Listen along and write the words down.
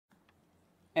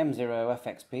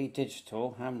M0FXB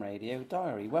Digital Ham Radio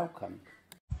Diary. Welcome.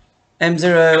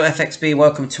 M0FXB,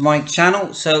 welcome to my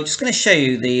channel. So just going to show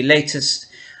you the latest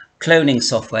cloning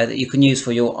software that you can use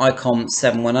for your ICOM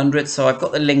 7100. So I've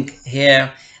got the link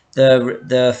here.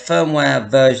 The firmware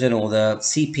version, or the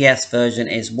CPS version,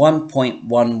 is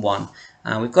 1.11.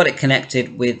 We've got it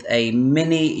connected with a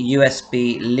mini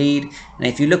USB lead, and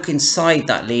if you look inside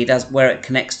that lead, as where it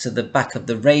connects to the back of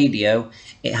the radio,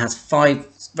 it has 5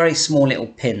 very small little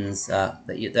pins that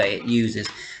it uses.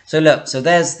 So look, so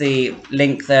there's the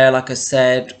link there, like I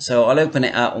said. So I'll open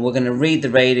it up and we're going to read the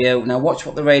radio. Now watch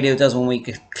what the radio does when we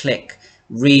click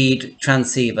read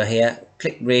transceiver here.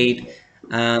 Click read.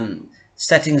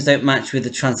 Settings don't match with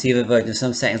the transceiver version.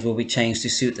 Some settings will be changed to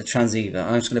suit the transceiver.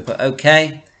 I'm just going to put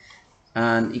OK.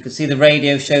 And you can see the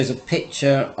radio shows a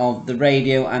picture of the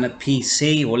radio and a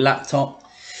PC or laptop.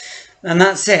 And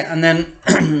that's it. And then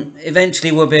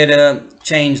eventually we'll be able to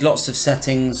change lots of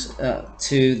settings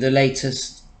to the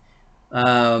latest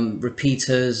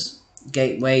repeaters,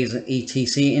 gateways,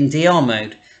 etc. in DR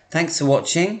mode. Thanks for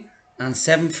watching, and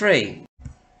 7.3.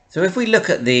 So if we look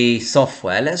at the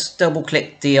software, let's double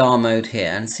click DR mode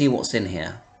here and see what's in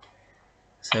here.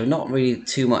 So not really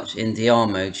too much in DR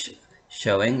mode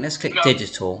showing. Let's click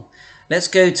digital. Let's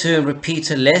go to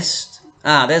repeater list.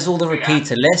 There's all the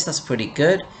repeater list. That's pretty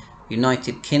good.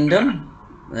 United Kingdom.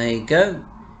 There you go.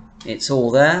 It's all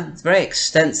there. It's very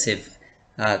extensive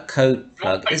code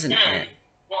plug, isn't it?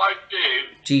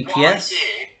 GPS.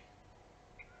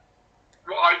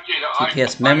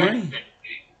 GPS memory.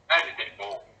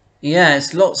 Yeah,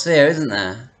 it's lots there, isn't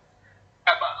there?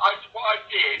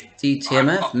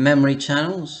 DTMF, memory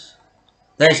channels.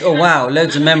 There's, oh wow,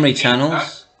 loads of memory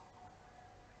channels.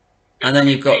 And then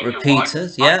you've got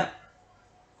repeaters, yeah.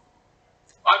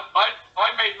 I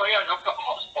made my own. I've got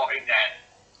hotspot in there.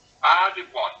 I added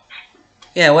one.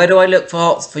 Yeah, where do I look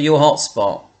for your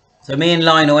hotspot? So me and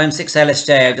Lionel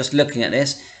M6LSJ are just looking at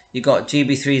this. You've got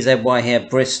GB3ZY here,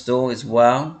 Bristol as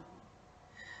well.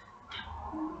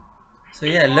 So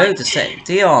yeah, loads of settings.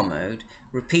 DR mode,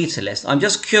 repeater list. I'm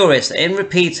just curious, in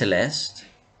repeater list,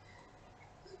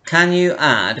 can you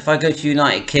add, if I go to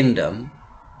United Kingdom,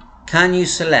 can you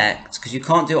select, because you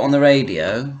can't do it on the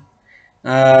radio,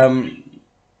 what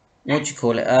do you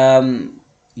call it?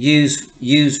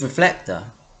 Use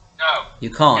reflector. No.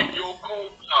 You can't. Your call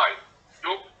sign.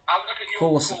 I'll look at your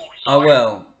call sign. I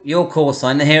will. Your call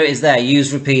sign. Here it is there.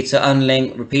 Use repeater,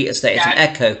 unlink, repeater status, and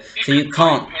echo. So you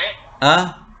can't. You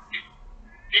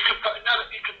can put another.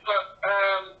 You can put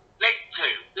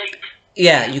link.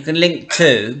 Yeah, you can link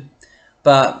to,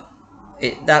 but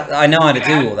I know how to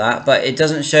do all that, but it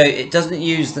doesn't show. It doesn't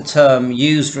use the term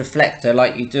use reflector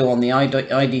like you do on the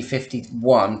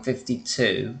ID51,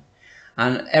 52,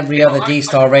 and every other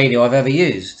D-Star radio I've ever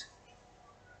used.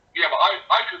 Yeah, but I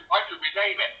could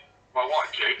rename it if I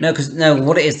wanted to. No, because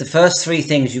what it is, the first 3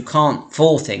 things you can't.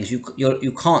 4 things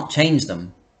you can't change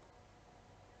them.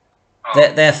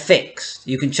 They're fixed.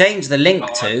 You can change the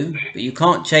link to, but you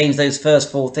can't change those first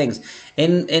 4 things.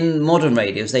 In modern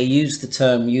radios, they use the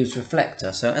term use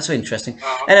reflector, so that's interesting.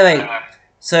 Anyway,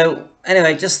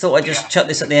 just thought I'd just chuck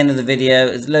this at the end of the video.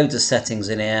 There's loads of settings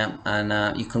in here,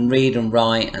 and you can read and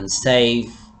write and save.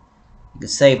 You can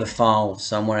save a file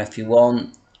somewhere if you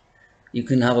want. You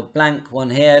can have a blank one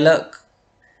here, look,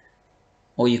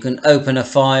 or you can open a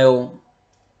file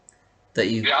that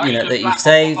you've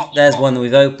saved. There's one that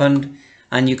we've opened,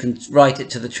 and you can write it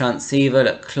to the transceiver.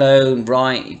 Look, clone,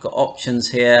 write. You've got options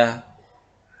here,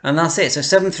 and that's it. So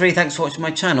 7.3. Thanks for watching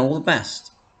my channel. All the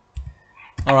best.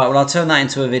 All right. Well, I'll turn that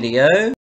into a video.